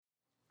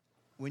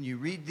When you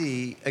read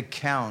the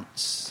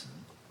accounts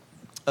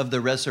of the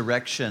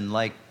resurrection,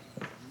 like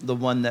the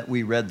one that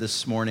we read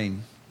this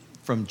morning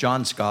from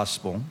John's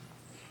Gospel,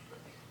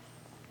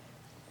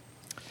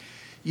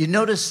 you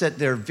notice that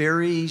they're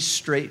very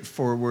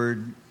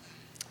straightforward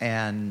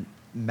and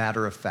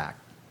matter of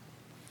fact.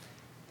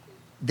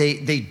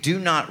 They do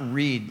not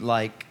read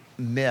like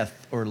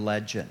myth or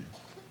legend.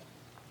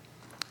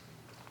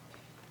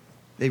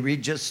 They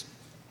read just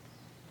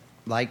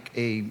like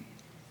a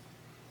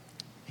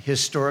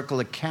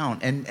historical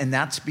account, and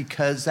that's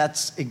because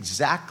that's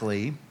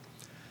exactly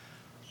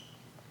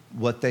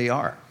what they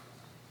are.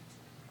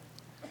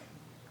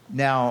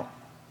 Now,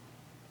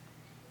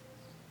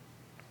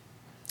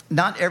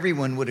 not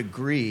everyone would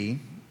agree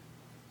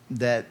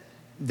that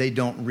they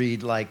don't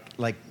read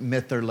like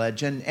myth or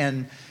legend,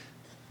 and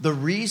the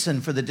reason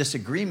for the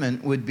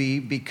disagreement would be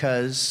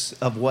because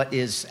of what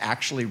is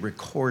actually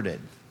recorded,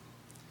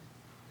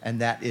 and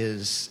that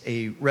is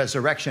a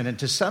resurrection. And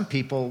to some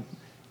people,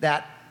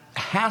 that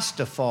has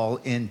to fall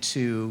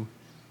into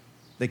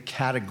the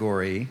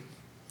category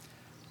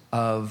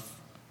of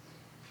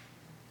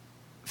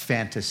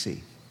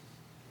fantasy,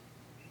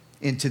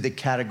 into the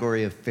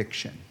category of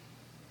fiction.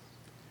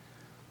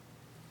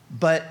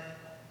 But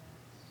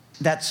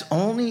that's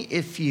only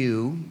if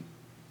you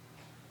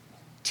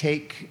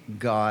take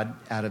God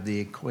out of the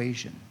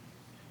equation.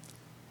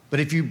 But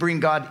if you bring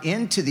God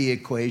into the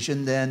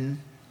equation,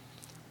 then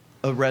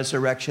a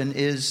resurrection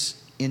is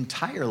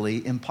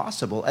entirely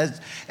impossible.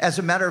 As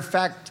a matter of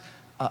fact,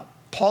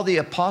 Paul the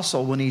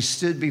Apostle, when he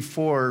stood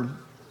before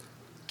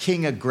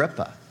King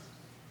Agrippa,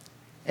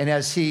 and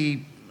as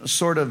he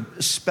sort of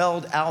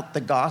spelled out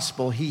the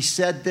gospel, he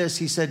said this,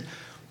 he said,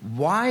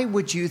 "Why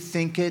would you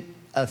think it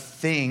a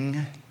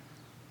thing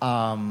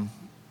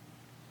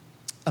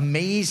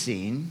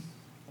amazing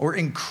or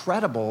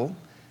incredible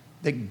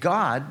that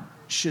God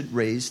should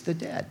raise the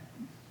dead?"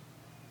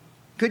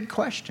 Good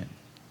question.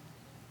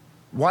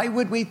 Why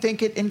would we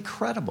think it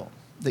incredible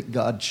that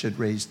God should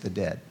raise the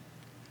dead?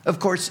 Of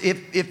course,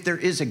 if there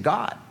is a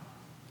God,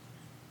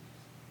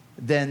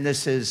 then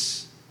this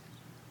is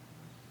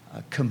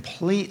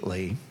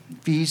completely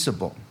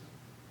feasible.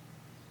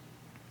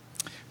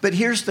 But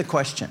here's the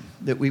question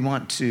that we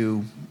want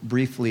to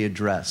briefly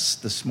address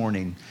this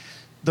morning.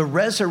 The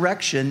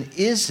resurrection,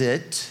 is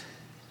it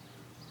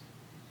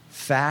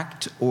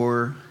fact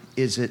or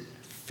is it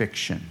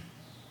fiction?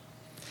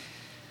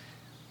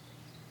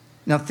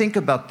 Now think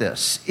about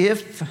this.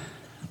 If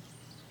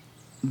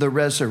the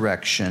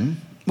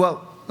resurrection,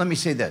 well, let me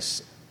say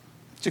this.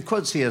 To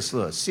quote C.S.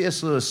 Lewis,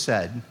 C.S. Lewis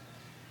said,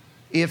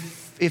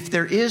 if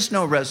there is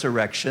no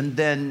resurrection,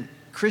 then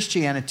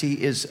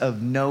Christianity is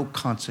of no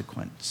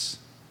consequence.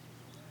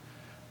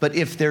 But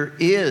if there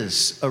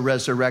is a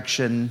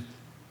resurrection,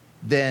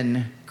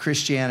 then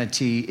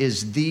Christianity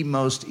is the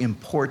most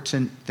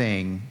important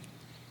thing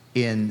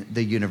in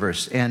the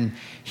universe. And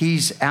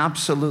he's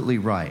absolutely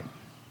right.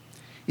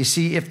 You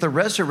see, if the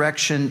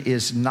resurrection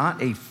is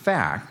not a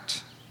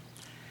fact,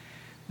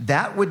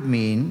 that would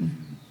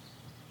mean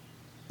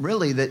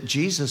really that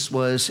Jesus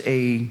was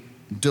a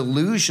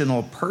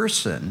delusional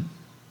person,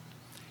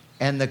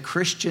 and the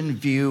Christian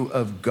view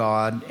of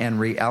God and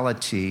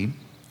reality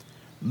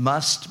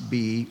must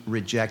be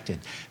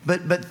rejected.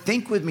 But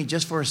think with me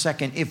just for a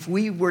second. If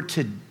we were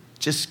to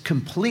just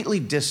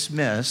completely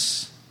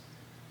dismiss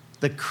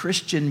the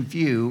Christian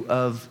view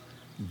of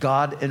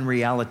God and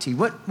reality,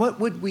 what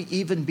would we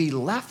even be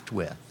left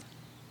with?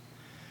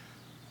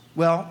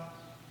 Well,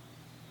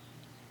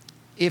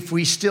 if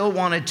we still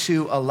wanted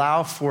to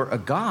allow for a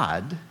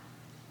God,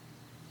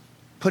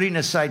 putting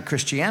aside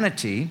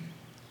Christianity,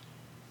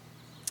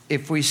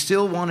 if we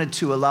still wanted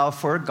to allow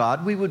for a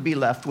God, we would be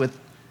left with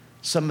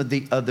some of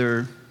the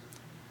other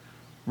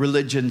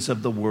religions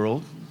of the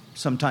world,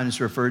 sometimes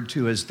referred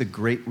to as the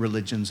great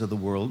religions of the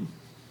world.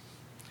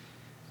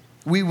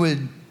 We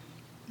would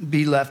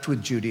be left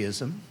with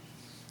Judaism.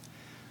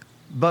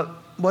 But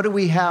what do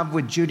we have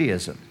with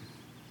Judaism?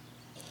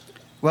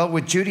 Well,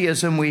 with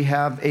Judaism, we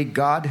have a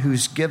God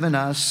who's given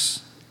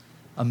us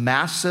a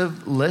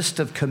massive list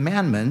of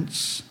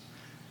commandments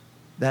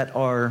that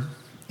are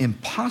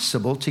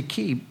impossible to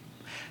keep,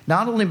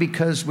 not only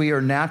because we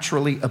are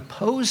naturally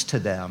opposed to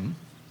them,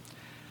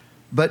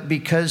 but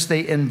because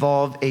they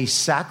involve a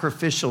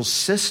sacrificial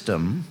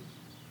system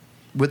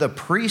with a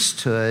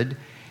priesthood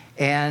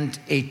and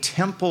a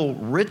temple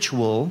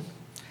ritual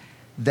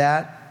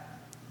that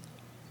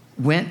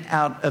went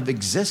out of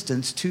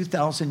existence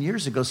 2,000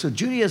 years ago. So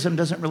Judaism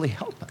doesn't really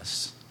help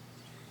us.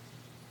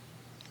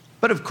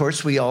 But of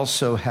course, we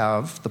also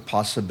have the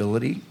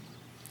possibility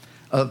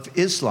of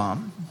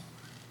Islam.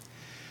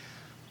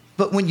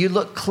 But when you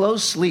look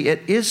closely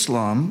at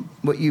Islam,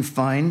 what you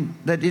find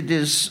that it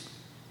is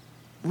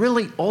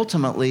really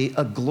ultimately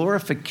a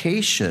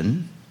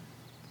glorification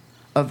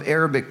of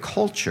Arabic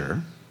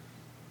culture.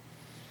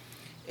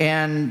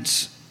 And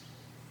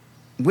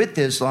with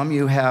Islam,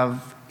 you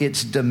have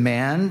its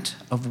demand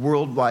of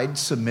worldwide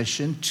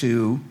submission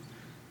to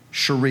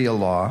Sharia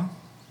law.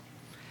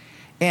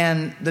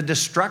 and the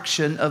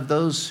destruction of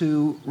those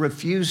who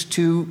refuse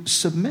to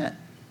submit.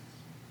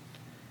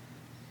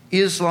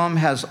 Islam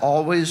has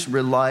always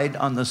relied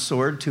on the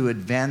sword to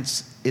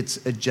advance its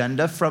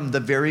agenda from the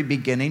very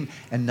beginning,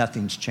 and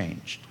nothing's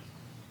changed.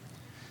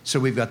 So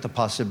we've got the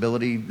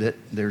possibility that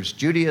there's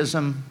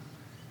Judaism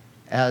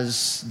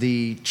as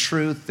the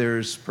truth,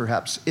 there's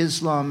perhaps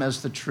Islam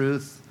as the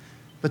truth,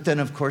 but then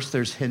of course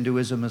there's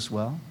Hinduism as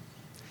well.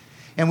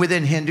 And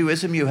within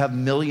Hinduism you have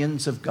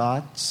millions of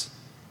gods,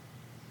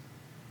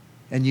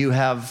 and you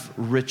have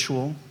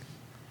ritual,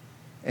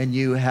 and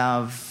you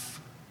have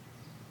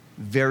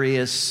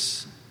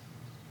various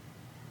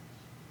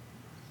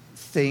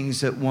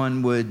things that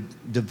one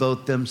would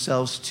devote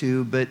themselves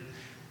to, but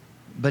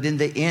in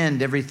the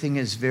end, everything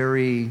is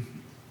very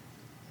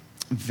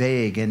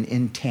vague and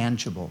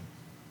intangible.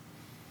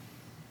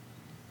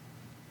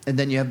 And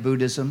then you have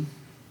Buddhism.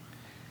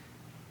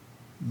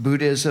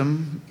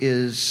 Buddhism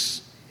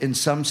is, in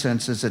some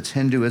senses, it's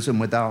Hinduism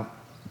without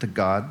the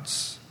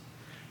gods.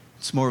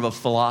 It's more of a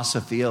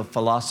philosophy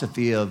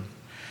of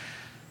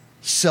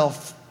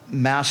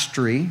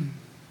self-mastery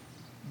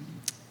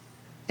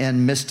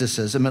and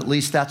mysticism. At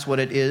least that's what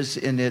it is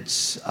in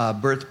its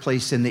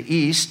birthplace in the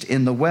East.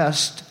 In the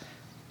West,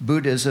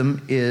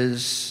 Buddhism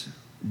is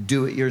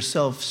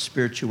do-it-yourself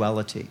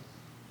spirituality.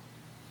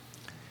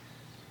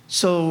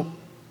 So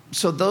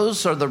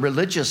those are the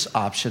religious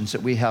options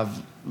that we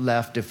have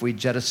left if we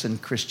jettison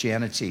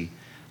Christianity.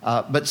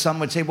 But some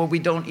would say, well, we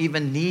don't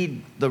even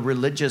need the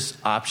religious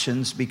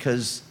options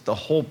because the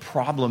whole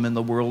problem in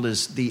the world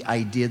is the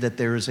idea that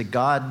there is a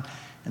God,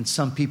 and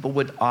some people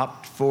would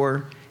opt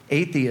for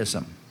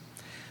atheism.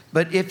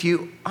 But if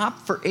you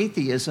opt for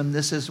atheism,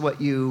 this is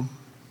what you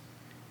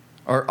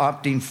are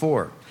opting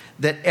for.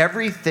 That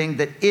everything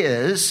that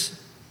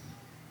is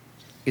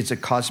a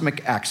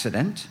cosmic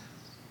accident,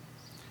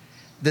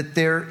 that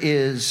there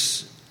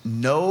is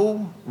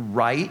no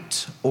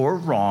right or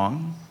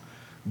wrong,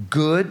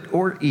 good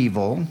or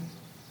evil.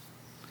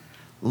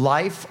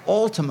 Life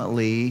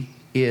ultimately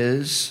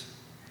is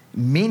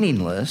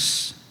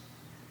meaningless.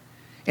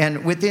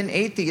 And within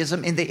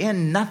atheism, in the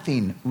end,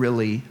 nothing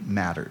really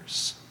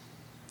matters.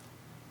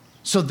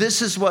 So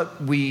this is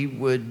what we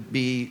would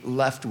be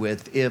left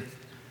with if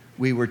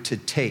we were to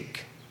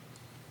take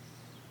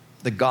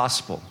the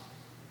gospel,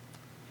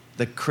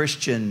 the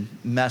Christian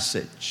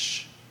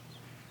message,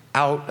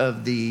 out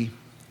of the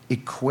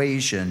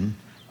equation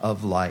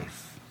of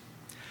life.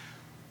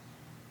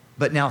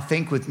 But now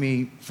think with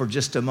me for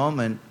just a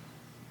moment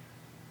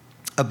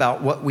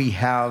about what we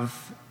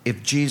have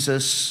if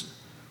Jesus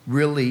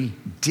really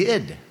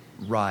did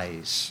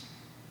rise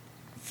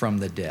from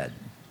the dead,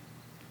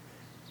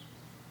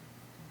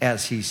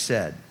 as he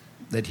said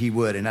that he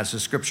would, and as the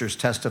scriptures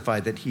testify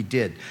that he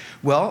did.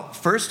 Well,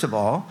 first of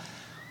all,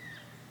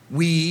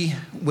 we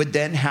would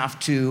then have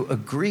to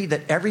agree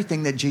that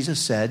everything that Jesus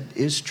said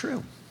is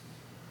true.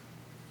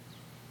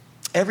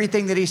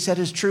 Everything that he said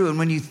is true. And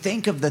when you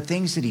think of the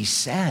things that he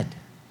said,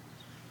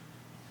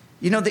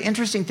 you know, the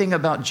interesting thing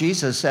about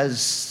Jesus,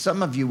 as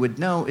some of you would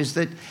know, is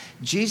that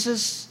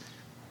Jesus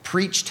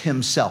preached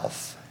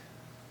himself.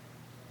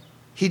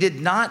 He did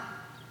not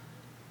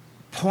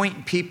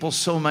point people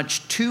so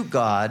much to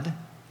God.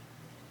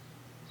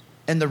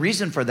 And the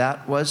reason for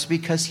that was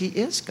because he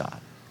is God.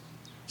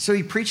 So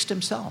he preached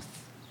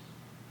himself.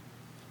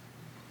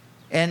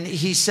 And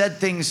he said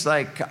things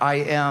like, I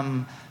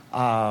am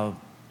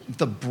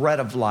the bread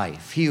of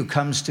life. He who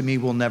comes to me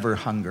will never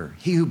hunger.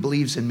 He who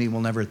believes in me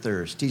will never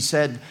thirst. He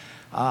said,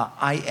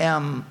 I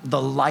am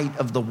the light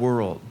of the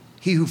world.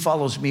 He who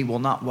follows me will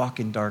not walk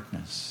in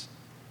darkness.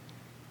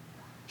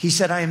 He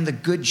said, I am the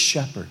good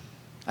shepherd.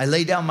 I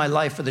lay down my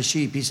life for the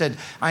sheep. He said,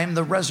 I am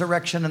the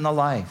resurrection and the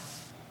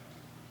life.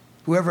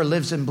 Whoever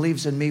lives and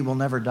believes in me will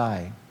never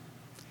die.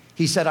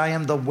 He said, I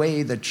am the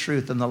way, the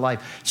truth, and the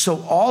life.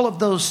 So all of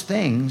those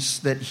things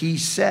that he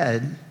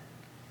said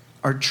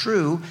are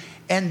true.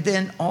 And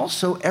then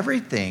also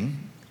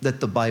everything that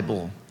the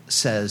Bible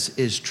says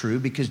is true,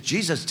 because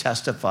Jesus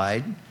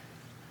testified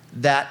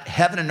that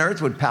heaven and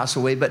earth would pass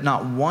away, but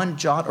not one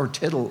jot or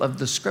tittle of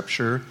the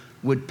scripture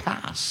would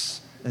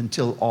pass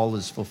until all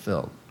is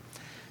fulfilled.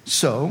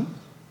 So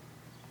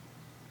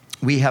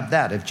we have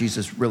that if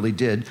Jesus really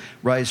did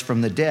rise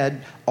from the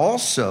dead.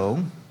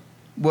 Also,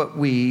 what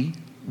we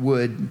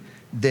would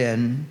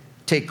then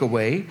take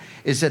away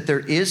is that there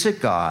is a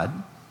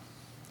God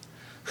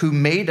who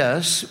made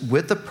us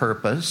with a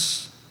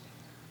purpose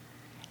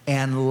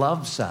and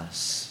loves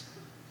us.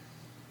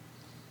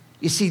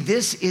 You see,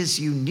 this is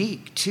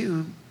unique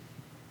to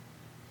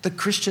the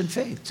Christian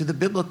faith, to the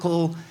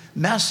biblical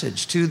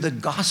message, to the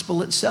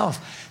gospel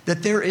itself,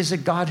 that there is a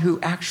God who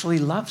actually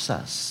loves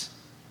us.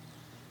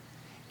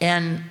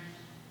 And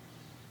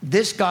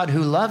this God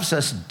who loves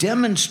us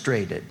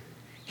demonstrated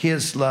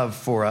his love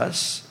for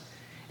us,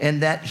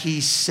 and that he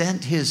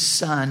sent his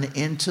son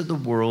into the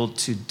world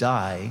to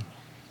die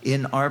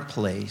in our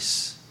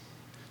place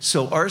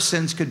so our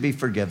sins could be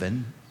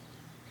forgiven,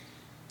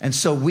 and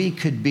so we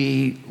could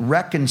be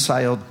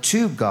reconciled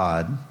to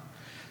God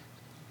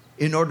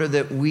in order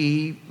that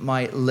we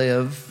might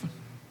live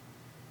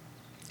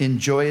in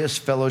joyous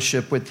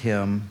fellowship with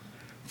him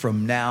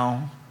from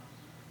now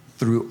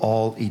through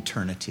all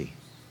eternity.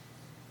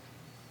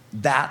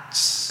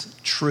 That's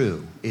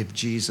true if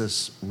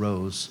Jesus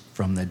rose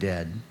from the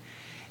dead.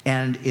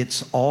 And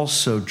it's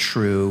also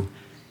true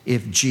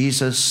if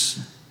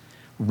Jesus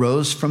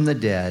rose from the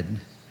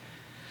dead,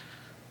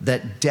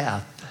 that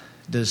death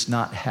does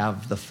not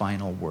have the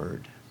final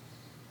word.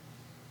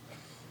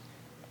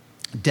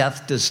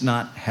 Death does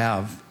not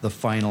have the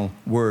final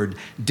word.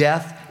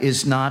 Death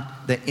is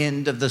not the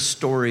end of the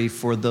story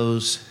for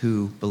those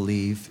who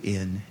believe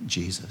in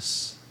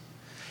Jesus.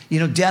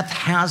 You know, death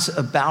has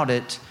about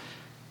it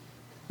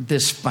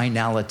this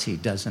finality,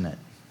 doesn't it?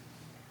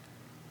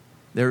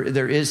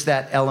 There is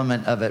that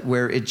element of it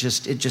where it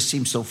just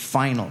seems so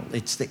final.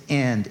 It's the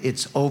end.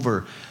 It's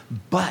over.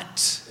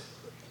 But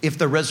if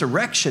the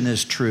resurrection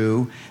is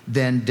true,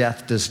 then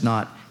death does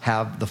not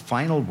have the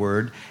final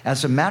word.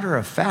 As a matter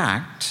of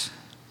fact,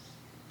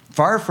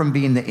 far from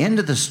being the end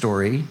of the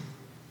story,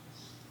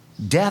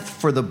 death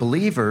for the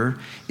believer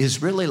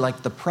is really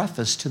like the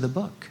preface to the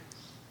book.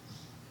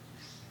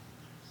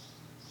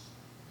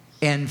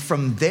 And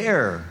from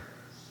there,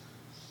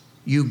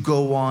 you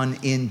go on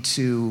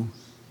into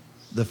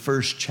the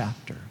first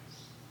chapter.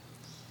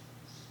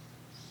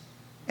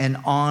 And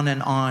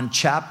on,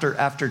 chapter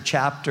after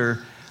chapter,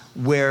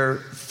 where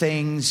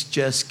things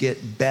just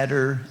get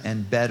better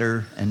and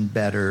better and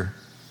better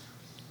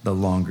the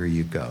longer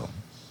you go.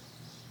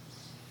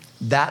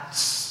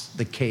 That's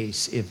the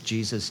case if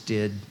Jesus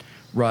did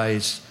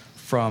rise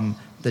from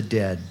the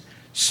dead.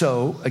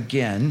 So,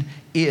 again,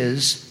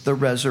 is the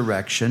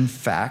resurrection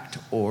fact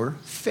or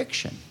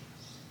fiction?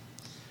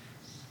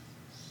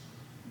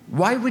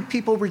 Why would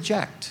people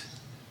reject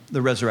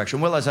the resurrection?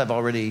 Well, as I've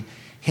already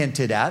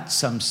hinted at,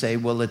 some say,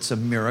 well, it's a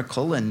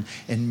miracle and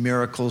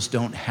miracles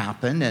don't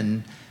happen,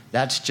 and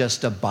that's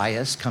just a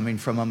bias coming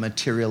from a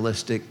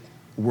materialistic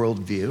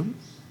worldview.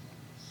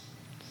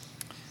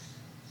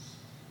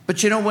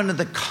 But you know, one of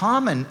the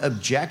common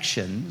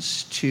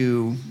objections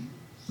to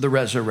the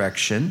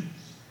resurrection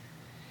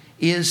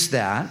is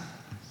that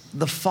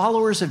the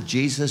followers of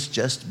Jesus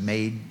just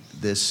made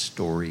this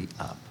story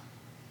up.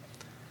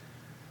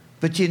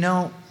 But you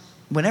know,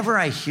 whenever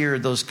I hear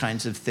those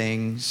kinds of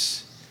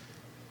things,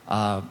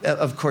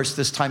 of course,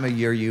 this time of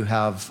year you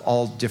have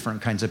all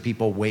different kinds of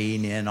people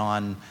weighing in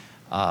on,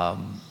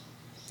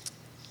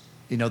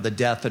 the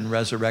death and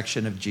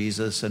resurrection of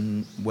Jesus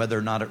and whether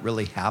or not it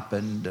really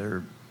happened,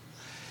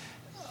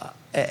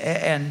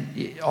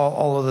 and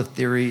all of the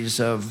theories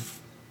of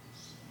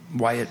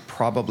why it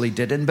probably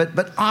didn't.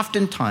 But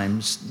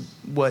oftentimes,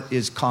 what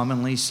is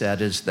commonly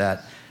said is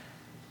that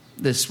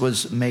this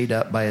was made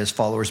up by his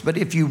followers. But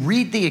if you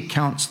read the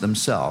accounts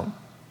themselves,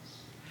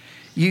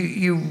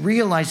 you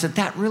realize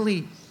that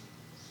really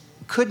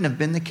couldn't have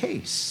been the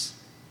case.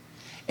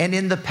 And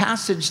in the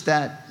passage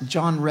that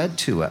John read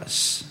to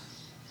us,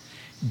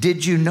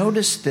 did you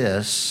notice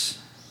this?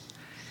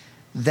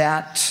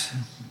 That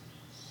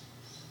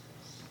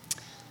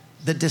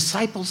the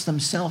disciples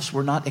themselves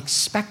were not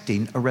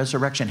expecting a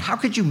resurrection. How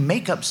could you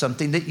make up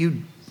something that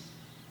you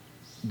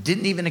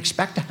didn't even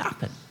expect to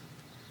happen?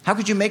 How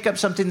could you make up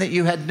something that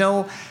you had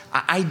no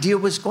idea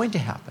was going to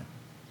happen?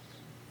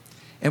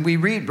 And we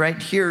read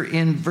right here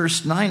in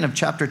verse 9 of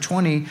chapter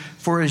 20,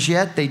 for as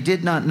yet they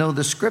did not know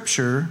the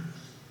scripture,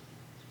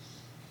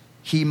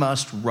 he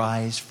must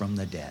rise from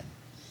the dead.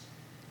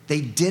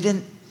 They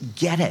didn't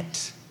get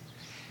it.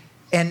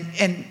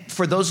 And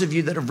for those of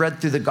you that have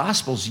read through the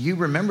Gospels, you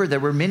remember there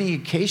were many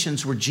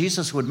occasions where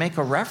Jesus would make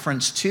a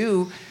reference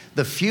to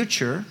the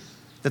future,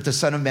 that the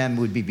Son of Man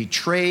would be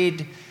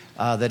betrayed,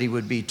 that he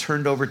would be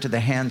turned over to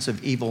the hands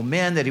of evil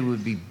men, that he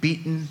would be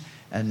beaten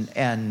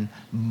and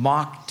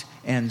mocked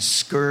and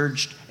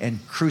scourged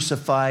and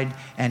crucified,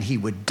 and he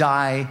would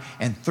die,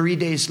 and 3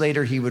 days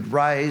later he would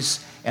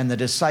rise, and the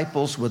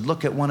disciples would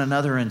look at one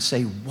another and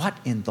say, what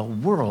in the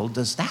world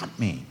does that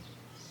mean?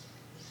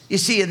 You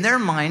see, in their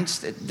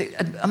minds,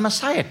 a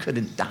Messiah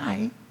couldn't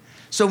die.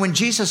 So when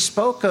Jesus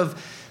spoke of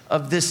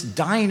this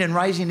dying and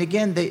rising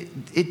again,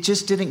 it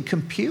just didn't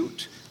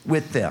compute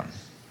with them.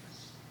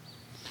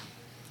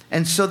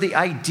 And so the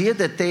idea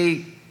that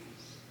they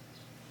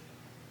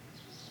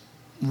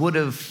would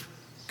have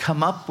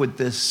come up with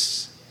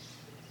this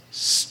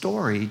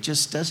story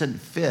just doesn't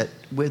fit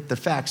with the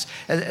facts.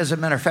 As a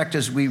matter of fact,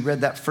 as we read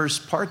that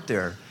first part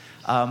there,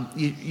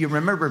 you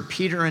remember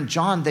Peter and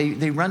John,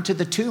 they run to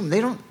the tomb.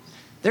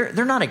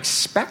 They're not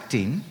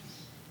expecting.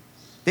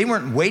 They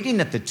weren't waiting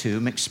at the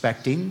tomb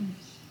expecting.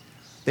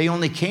 They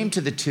only came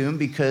to the tomb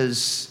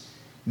because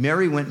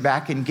Mary went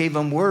back and gave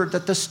them word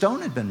that the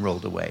stone had been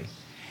rolled away.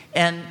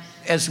 And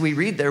as we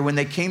read there, when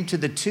they came to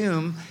the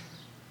tomb,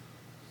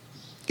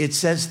 it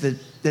says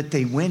that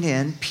they went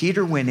in,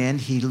 Peter went in,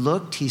 he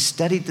looked, he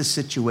studied the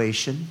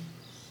situation.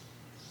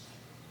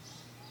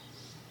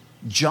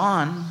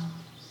 John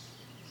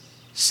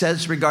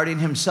says regarding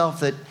himself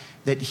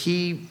that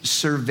he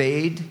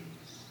surveyed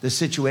the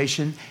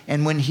situation.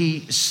 And when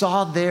he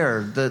saw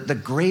there the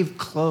grave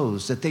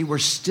clothes, that they were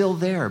still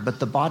there, but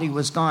the body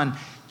was gone,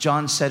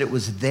 John said it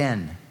was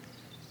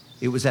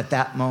at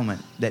that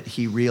moment that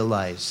he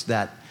realized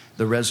that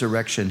the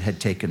resurrection had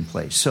taken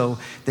place. So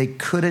they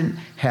couldn't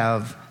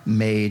have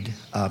made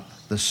up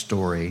the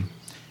story.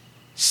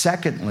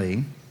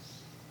 Secondly,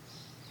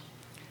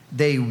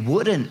 they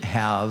wouldn't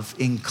have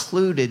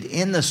included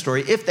in the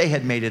story, if they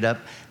had made it up,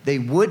 they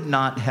would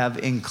not have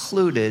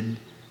included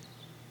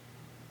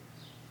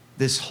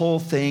this whole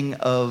thing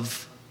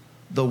of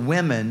the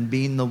women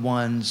being the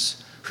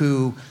ones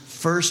who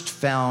first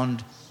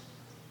found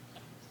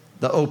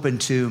the open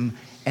tomb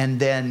and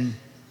then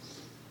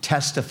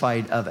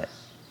testified of it.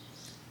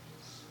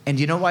 And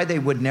you know why they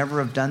would never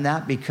have done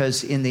that?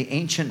 Because in the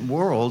ancient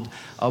world,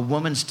 a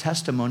woman's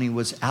testimony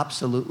was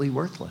absolutely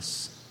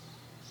worthless.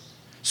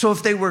 So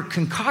if they were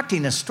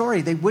concocting a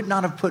story, they would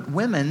not have put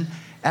women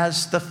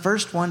as the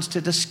first ones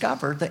to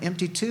discover the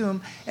empty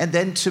tomb and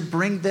then to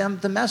bring them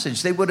the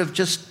message. They would have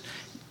just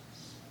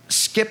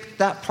skipped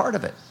that part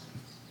of it.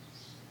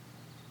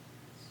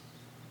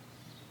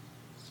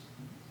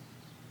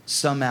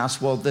 Some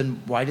ask, well,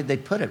 then why did they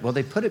put it? Well,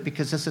 they put it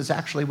because this is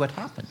actually what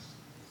happened.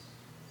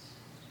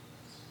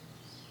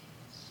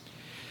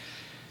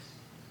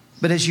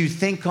 But as you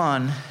think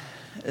on,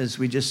 as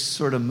we just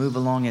sort of move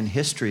along in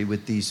history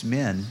with these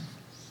men,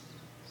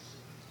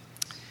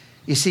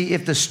 you see,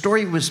 if the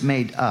story was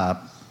made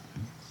up,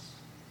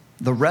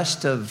 the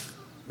rest of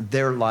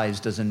their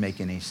lives doesn't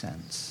make any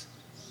sense.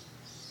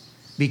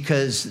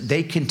 Because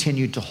they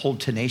continued to hold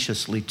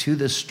tenaciously to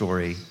this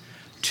story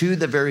to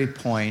the very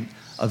point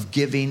of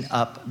giving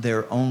up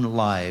their own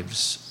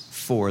lives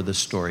for the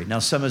story. Now,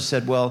 some have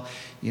said, well,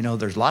 you know,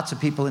 there's lots of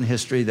people in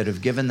history that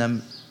have given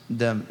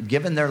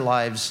their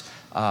lives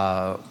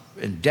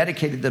and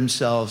dedicated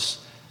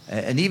themselves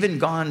and even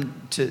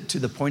gone to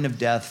the point of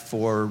death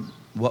for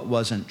what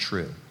wasn't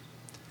true.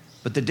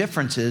 But the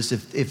difference is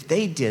if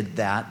they did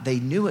that, they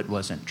knew it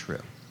wasn't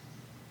true.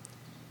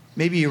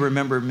 Maybe you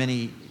remember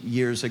many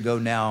years ago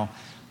now,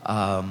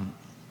 well,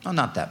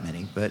 not that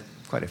many, but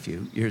quite a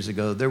few years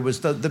ago, there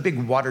was the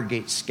big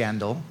Watergate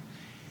scandal.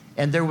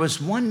 And there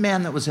was one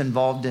man that was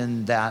involved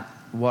in that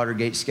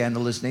Watergate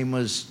scandal. His name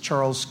was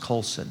Charles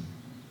Colson.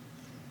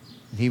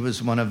 He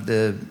was one of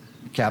the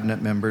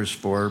cabinet members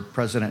for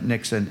President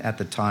Nixon at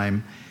the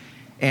time.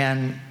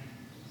 And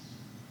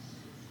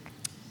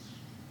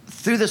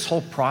through this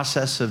whole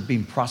process of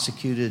being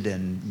prosecuted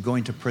and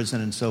going to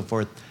prison and so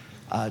forth,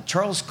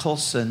 Charles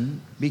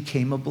Colson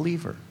became a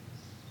believer.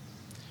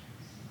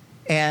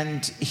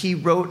 And he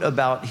wrote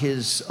about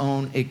his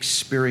own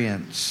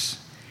experience.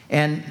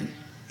 And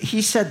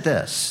he said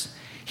this.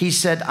 He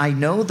said, I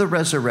know the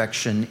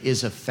resurrection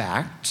is a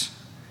fact,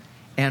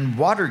 and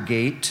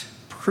Watergate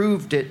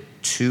proved it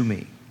to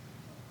me.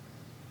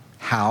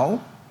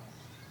 How?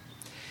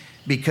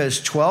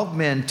 Because 12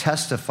 men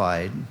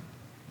testified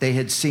they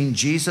had seen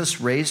Jesus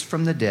raised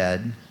from the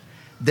dead.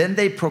 Then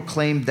they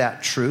proclaimed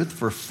that truth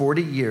for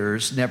 40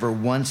 years, never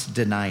once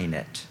denying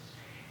it.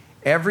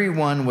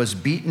 Everyone was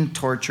beaten,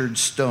 tortured,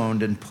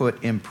 stoned, and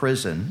put in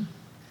prison.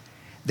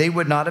 They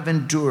would not have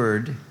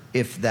endured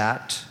if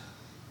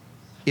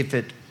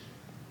it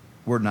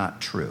were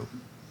not true.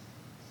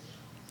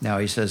 Now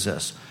he says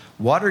this,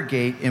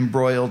 Watergate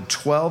embroiled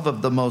 12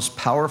 of the most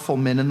powerful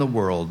men in the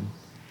world,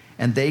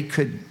 and they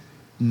could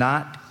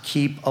not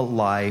keep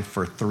alive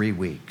for 3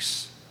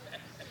 weeks.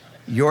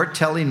 You're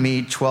telling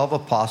me 12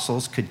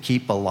 apostles could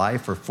keep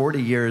alive for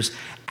 40 years?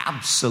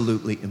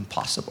 Absolutely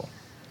impossible.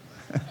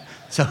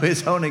 So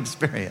his own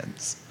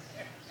experience.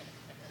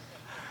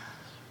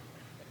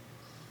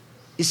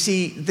 You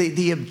see,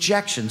 the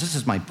objections, this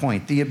is my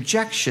point, the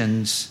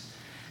objections,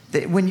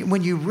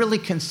 when you really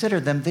consider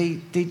them,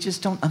 they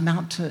just don't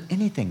amount to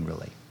anything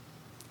really.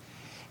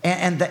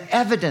 And the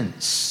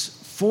evidence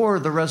for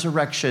the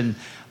resurrection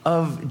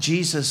of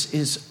Jesus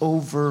is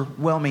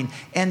overwhelming.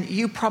 And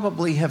you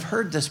probably have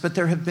heard this, but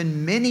there have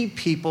been many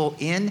people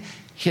in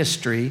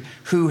history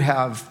who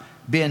have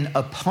been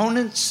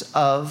opponents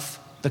of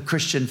the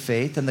Christian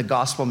faith and the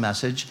gospel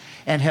message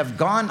and have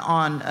gone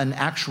on an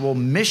actual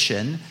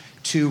mission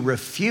to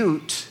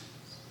refute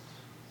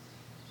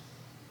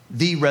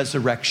the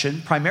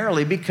resurrection,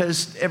 primarily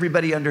because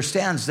everybody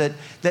understands that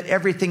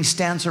everything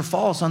stands or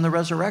falls on the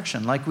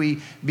resurrection, like we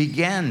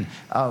began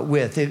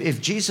with. If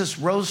Jesus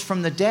rose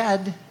from the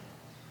dead,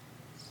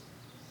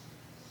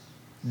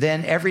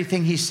 then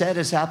everything he said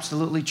is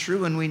absolutely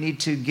true, and we need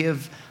to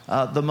give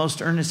the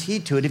most earnest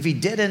heed to it. If he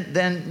didn't,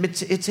 then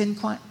it's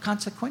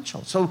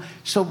inconsequential. So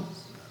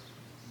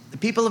the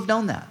people have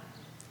known that.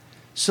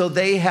 So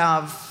they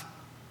have,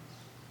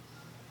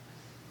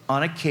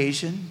 on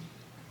occasion,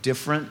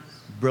 different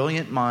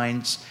brilliant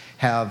minds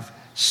have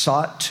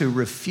sought to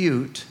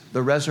refute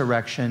the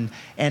resurrection,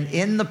 and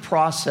in the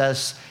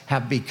process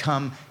have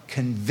become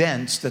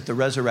convinced that the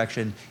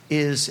resurrection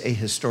is a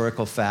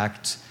historical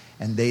fact,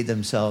 and they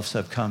themselves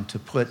have come to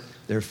put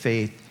their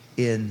faith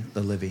in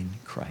the living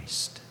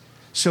Christ.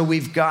 So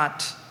we've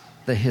got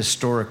the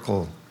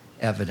historical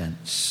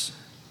evidence.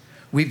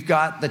 We've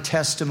got the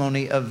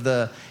testimony of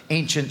the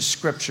ancient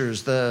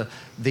scriptures, the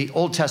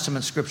Old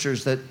Testament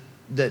scriptures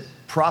that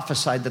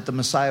prophesied that the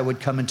Messiah would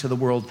come into the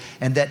world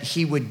and that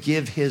he would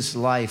give his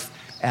life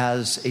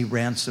as a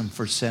ransom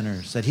for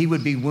sinners, that he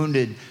would be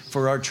wounded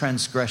for our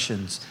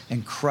transgressions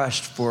and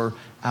crushed for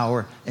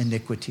our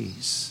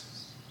iniquities.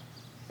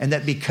 And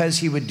that because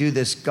he would do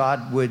this,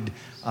 God would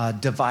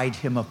divide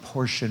him a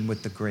portion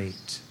with the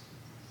great.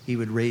 He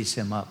would raise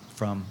him up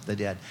from the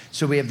dead.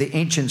 So we have the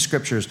ancient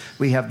scriptures.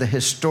 We have the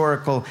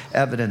historical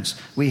evidence.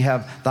 We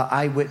have the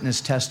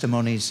eyewitness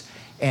testimonies.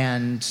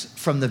 And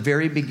from the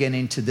very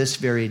beginning to this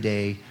very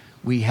day,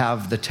 we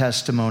have the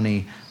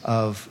testimony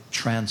of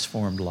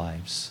transformed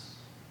lives.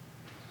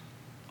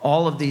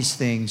 All of these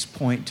things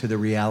point to the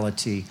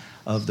reality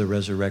of the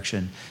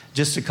resurrection.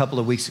 Just a couple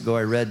of weeks ago,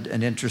 I read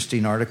an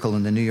interesting article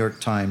in the New York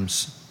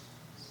Times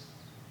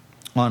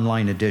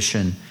online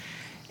edition.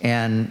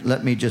 And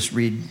let me just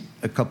read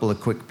a couple of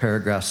quick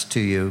paragraphs to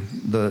you.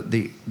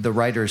 The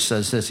writer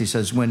says this. He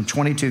says, when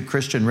 22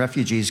 Christian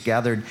refugees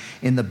gathered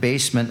in the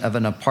basement of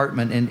an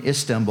apartment in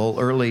Istanbul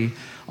early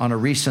on a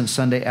recent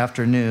Sunday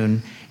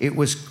afternoon, it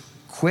was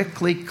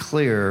quickly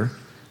clear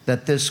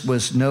that this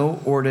was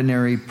no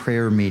ordinary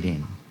prayer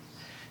meeting.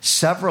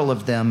 Several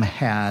of them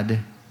had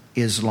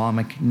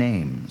Islamic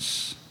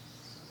names.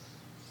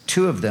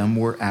 2 of them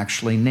were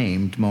actually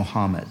named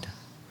Muhammad.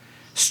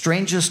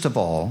 Strangest of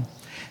all,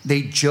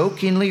 they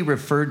jokingly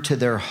referred to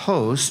their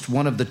host,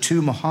 one of the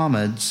 2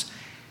 Muhammads,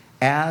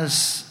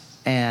 as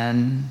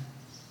an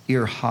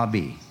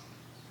irhabi,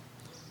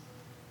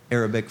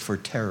 Arabic for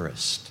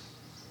terrorist.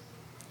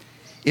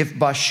 If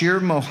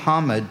Bashir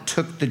Muhammad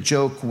took the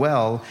joke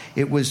well,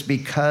 it was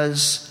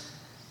because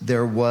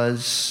there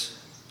was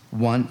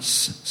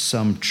once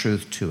some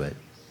truth to it.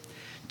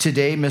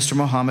 Today, Mr.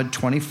 Muhammad,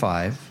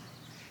 25,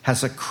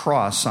 has a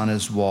cross on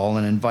his wall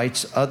and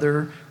invites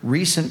other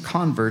recent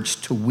converts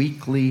to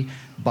weekly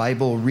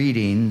Bible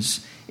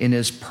readings in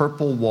his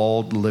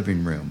purple-walled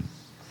living room.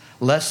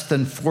 Less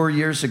than 4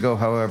 years ago,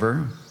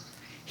 however,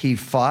 he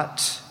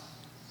fought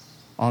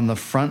on the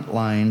front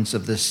lines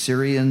of the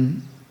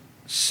Syrian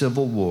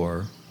civil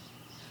war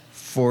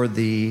for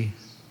the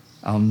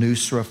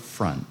Al-Nusra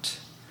Front,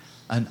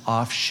 an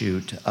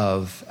offshoot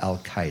of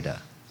Al-Qaeda.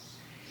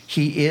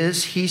 He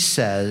is, he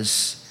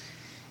says,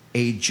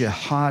 a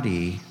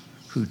jihadi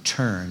who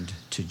turned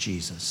to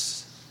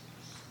Jesus.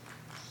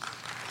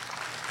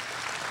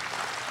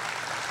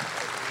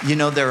 You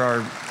know, there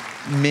are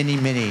many,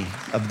 many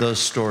of those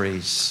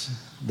stories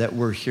that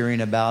we're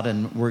hearing about,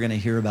 and we're going to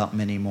hear about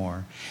many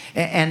more.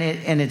 And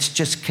it's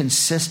just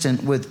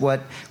consistent with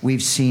what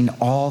we've seen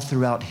all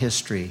throughout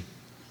history.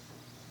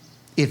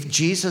 If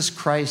Jesus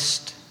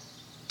Christ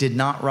did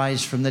not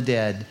rise from the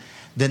dead,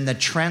 then the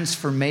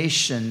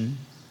transformation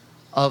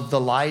of the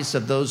lives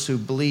of those who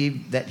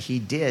believe that he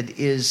did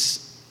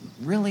is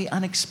really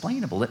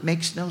unexplainable. It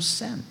makes no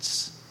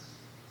sense.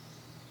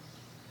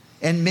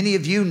 And many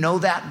of you know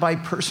that by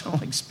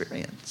personal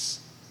experience.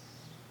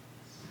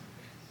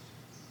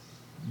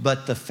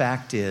 But the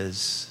fact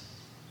is,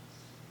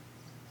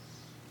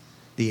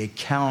 the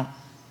account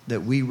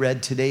that we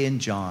read today in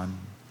John,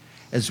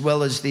 as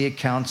well as the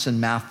accounts in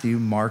Matthew,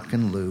 Mark,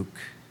 and Luke,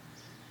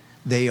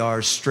 they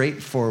are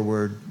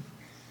straightforward,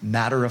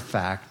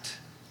 matter-of-fact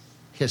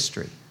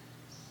history.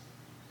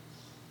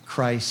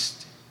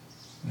 Christ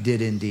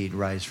did indeed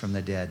rise from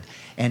the dead,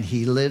 and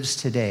he lives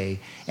today,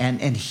 and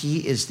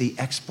he is the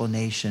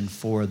explanation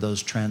for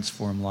those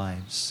transformed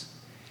lives.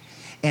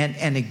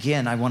 And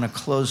again, I want to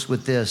close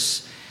with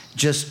this.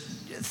 Just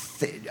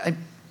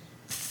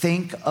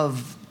think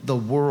of the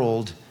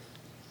world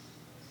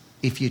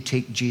if you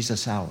take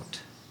Jesus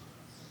out.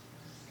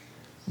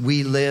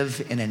 We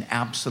live in an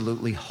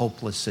absolutely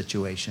hopeless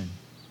situation.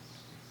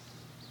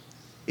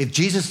 If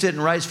Jesus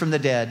didn't rise from the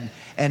dead,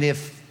 and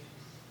if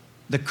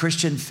the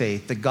Christian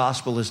faith, the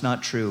gospel is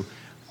not true,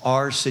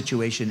 our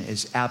situation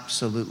is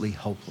absolutely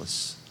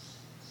hopeless.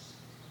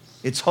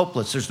 It's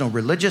hopeless. There's no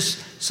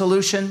religious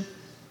solution.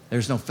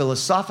 There's no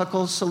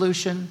philosophical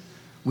solution.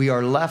 We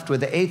are left with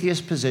the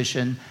atheist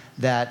position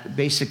that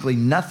basically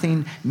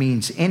nothing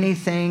means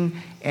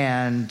anything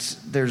and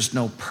there's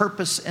no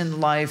purpose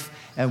in life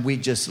and we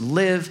just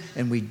live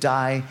and we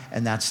die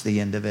and that's the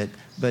end of it.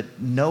 But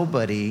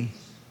nobody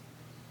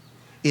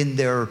in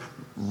their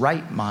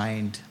right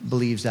mind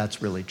believes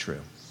that's really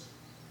true.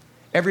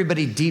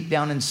 Everybody deep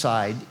down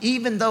inside,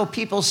 even though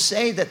people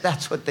say that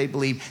that's what they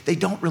believe, they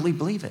don't really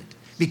believe it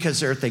because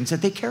there are things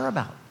that they care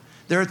about.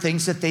 There are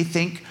things that they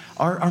think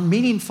are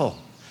meaningful.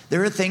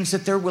 There are things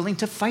that they're willing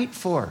to fight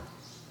for.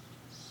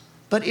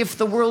 But if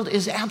the world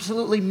is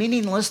absolutely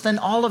meaningless, then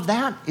all of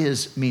that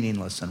is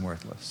meaningless and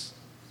worthless.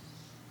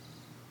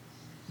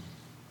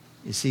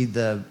 You see,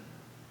 the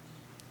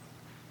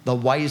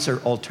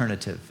wiser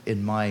alternative,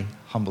 in my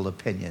humble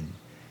opinion,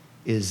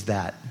 is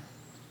that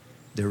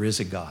there is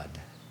a God,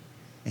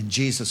 and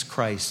Jesus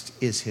Christ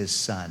is his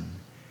Son.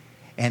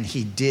 And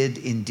he did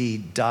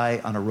indeed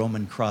die on a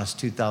Roman cross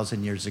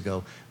 2,000 years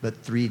ago, but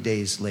 3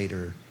 days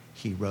later,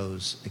 he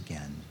rose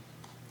again.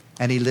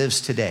 And he lives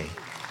today.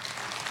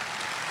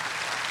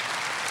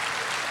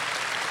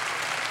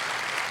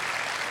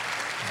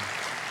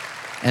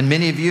 And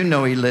many of you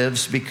know he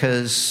lives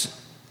because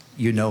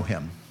you know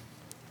him.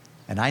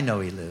 And I know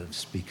he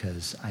lives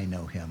because I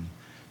know him.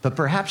 But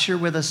perhaps you're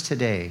with us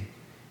today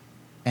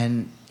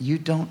and you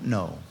don't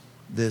know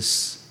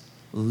this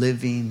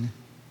living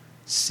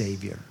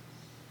Savior.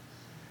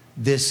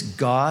 This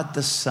God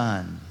the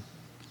Son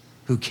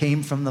who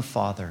came from the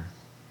Father,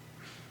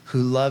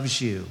 who loves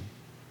you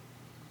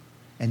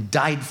and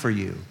died for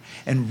you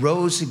and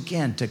rose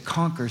again to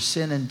conquer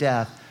sin and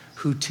death,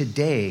 who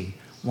today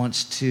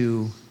wants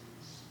to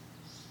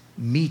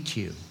meet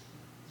you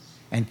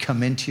and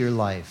come into your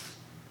life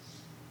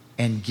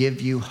and give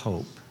you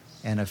hope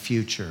and a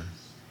future.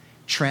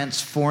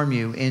 Transform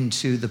you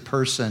into the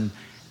person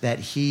that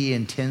he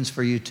intends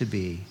for you to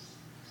be.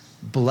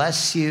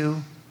 Bless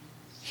you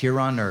here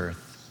on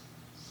earth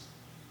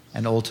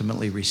and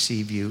ultimately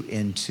receive you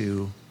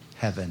into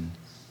heaven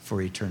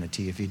for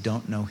eternity. If you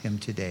don't know him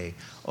today,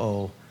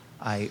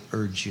 I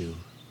urge you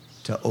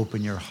to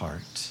open your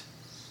heart.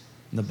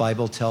 And the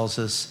Bible tells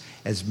us,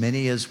 as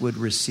many as would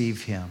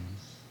receive him,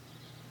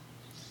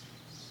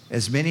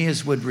 as many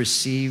as would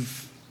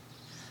receive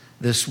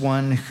this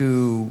one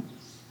who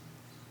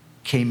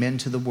came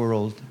into the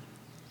world,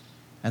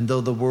 and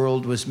though the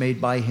world was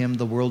made by him,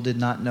 the world did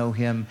not know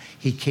him.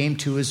 He came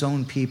to his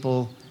own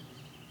people,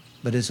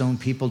 but his own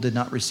people did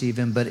not receive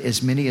him. But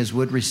as many as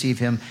would receive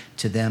him,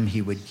 to them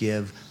he would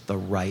give the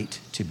right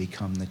to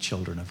become the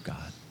children of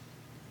God.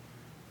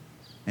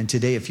 And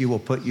today, if you will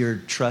put your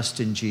trust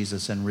in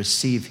Jesus and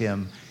receive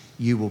him,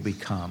 you will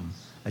become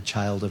a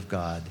child of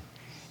God.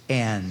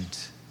 And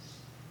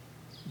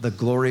the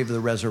glory of the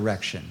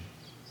resurrection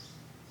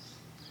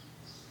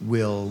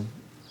will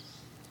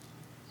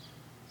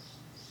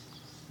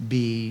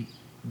be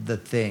the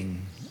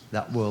thing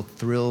that will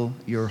thrill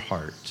your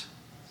heart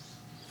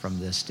from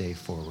this day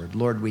forward.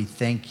 Lord, we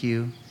thank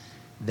you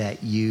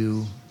that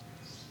you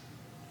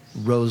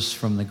rose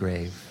from the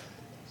grave.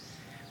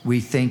 We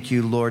thank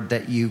you, Lord,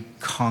 that you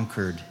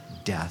conquered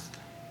death.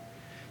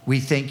 We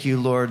thank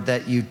you, Lord,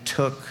 that you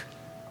took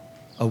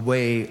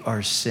away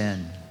our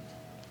sin.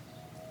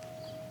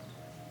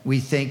 We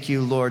thank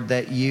you, Lord,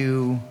 that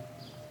you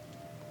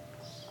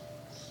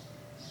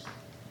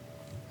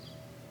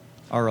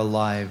are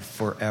alive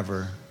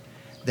forever,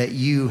 that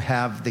you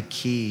have the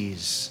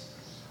keys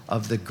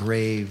of the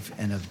grave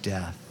and of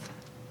death.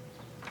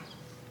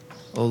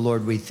 Oh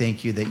Lord, we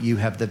thank you that you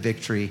have the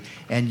victory,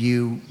 and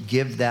you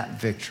give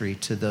that victory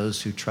to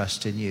those who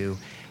trust in you.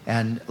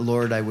 And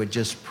Lord, I would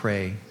just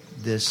pray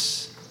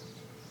this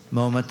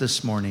moment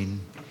this morning,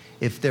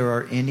 if there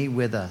are any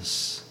with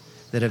us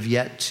that have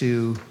yet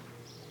to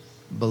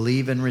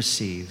believe and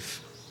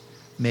receive,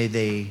 may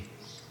they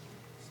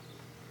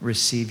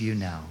receive you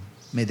now.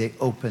 May they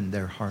open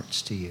their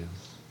hearts to you.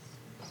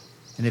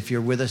 And if you're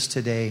with us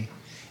today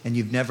and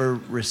you've never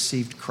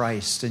received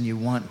Christ and you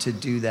want to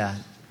do that,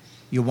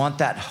 you want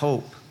that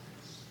hope,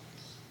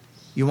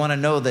 you want to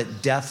know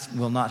that death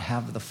will not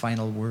have the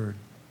final word.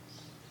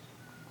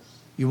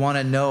 You want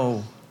to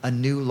know a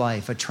new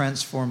life, a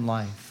transformed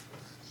life.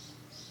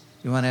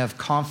 You want to have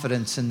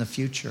confidence in the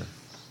future.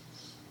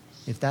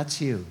 If that's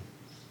you,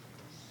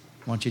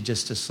 I want you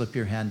just to slip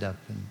your hand up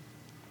and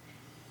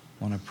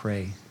want to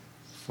pray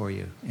for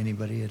you.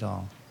 Anybody at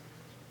all?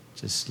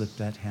 Just slip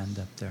that hand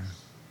up there.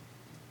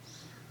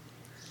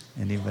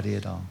 Anybody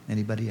at all?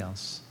 Anybody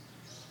else?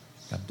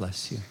 God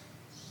bless you.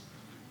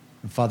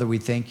 And Father, we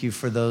thank you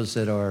for those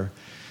that are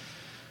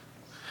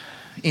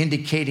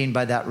indicating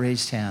by that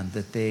raised hand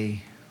that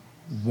they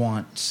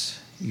want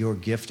your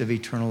gift of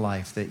eternal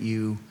life that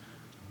you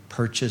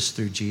purchased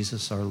through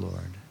Jesus our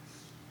Lord,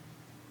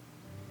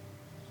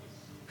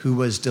 who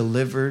was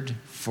delivered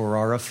for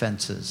our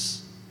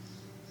offenses,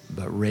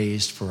 but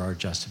raised for our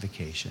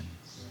justification.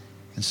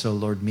 And so,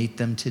 Lord, meet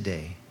them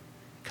today.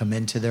 Come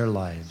into their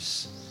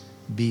lives.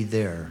 Be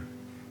their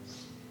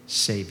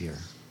Savior,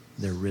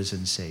 their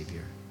risen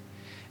Savior.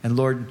 And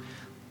Lord,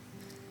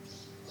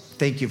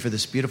 thank you for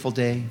this beautiful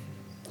day.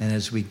 And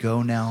as we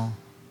go now,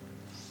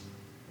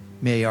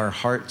 may our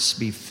hearts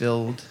be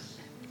filled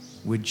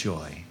with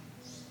joy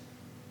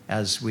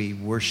as we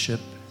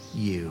worship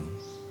you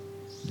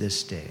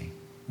this day.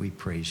 We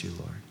praise you,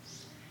 Lord.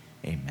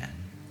 Amen.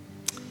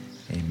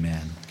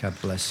 Amen. God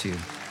bless you.